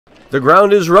The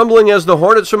ground is rumbling as the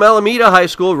Hornets from Alameda High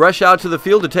School rush out to the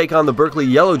field to take on the Berkeley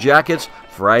Yellowjackets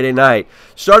Friday night.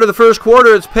 Start of the first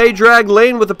quarter, it's Padraig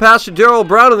lane with the pass to DARRYL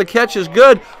Brown, and the catch is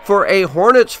good for a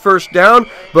Hornets first down.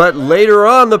 But later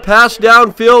on, the pass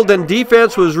downfield and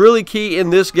defense was really key in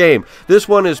this game. This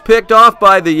one is picked off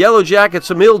by the Yellowjackets'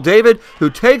 AMIL David, who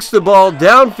takes the ball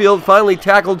downfield, finally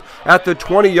tackled at the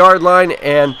 20-yard line,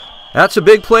 and that's a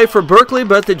big play for Berkeley,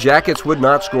 but the Jackets would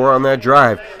not score on that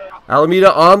drive.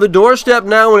 Alameda on the doorstep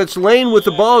now, and it's Lane with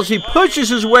the ball as he pushes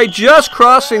his way, just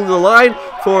crossing the line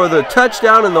for the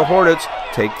touchdown, and the Hornets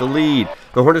take the lead.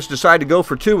 The Hornets decide to go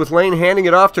for two with Lane handing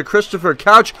it off to Christopher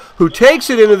Couch, who takes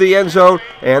it into the end zone,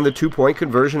 and the two-point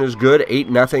conversion is good,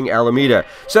 8-0 Alameda.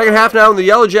 Second half now, and the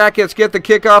Yellowjackets get the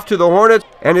kickoff to the Hornets,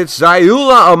 and it's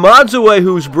ZIAULLAH AHMADZOAY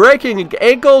who's breaking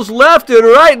ankles left and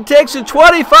right and takes it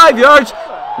 25 yards.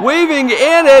 Weaving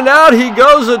in and out, he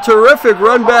goes. A terrific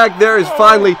run back there is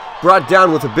finally brought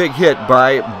down with a big hit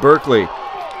by Berkeley.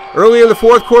 Early in the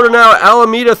fourth quarter now,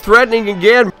 Alameda threatening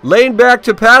again. Lane back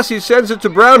to pass, he sends it to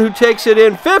Brown, who takes it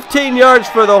in. 15 yards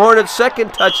for the Hornets,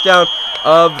 second touchdown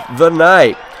of the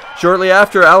night. Shortly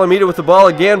after, Alameda with the ball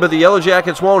again, but the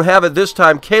Yellowjackets won't have it this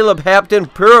time. Caleb Hampton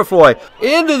Purifoy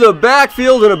into the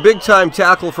backfield, and a big-time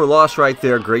tackle for loss right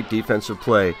there. Great defensive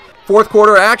play. Fourth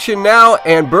quarter action now,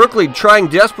 and Berkeley trying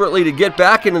desperately to get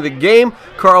back into the game.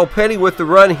 Carl Penney with the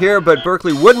run here, but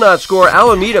Berkeley would not score.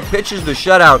 Alameda pitches the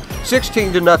shutout.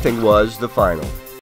 16-0 was the final.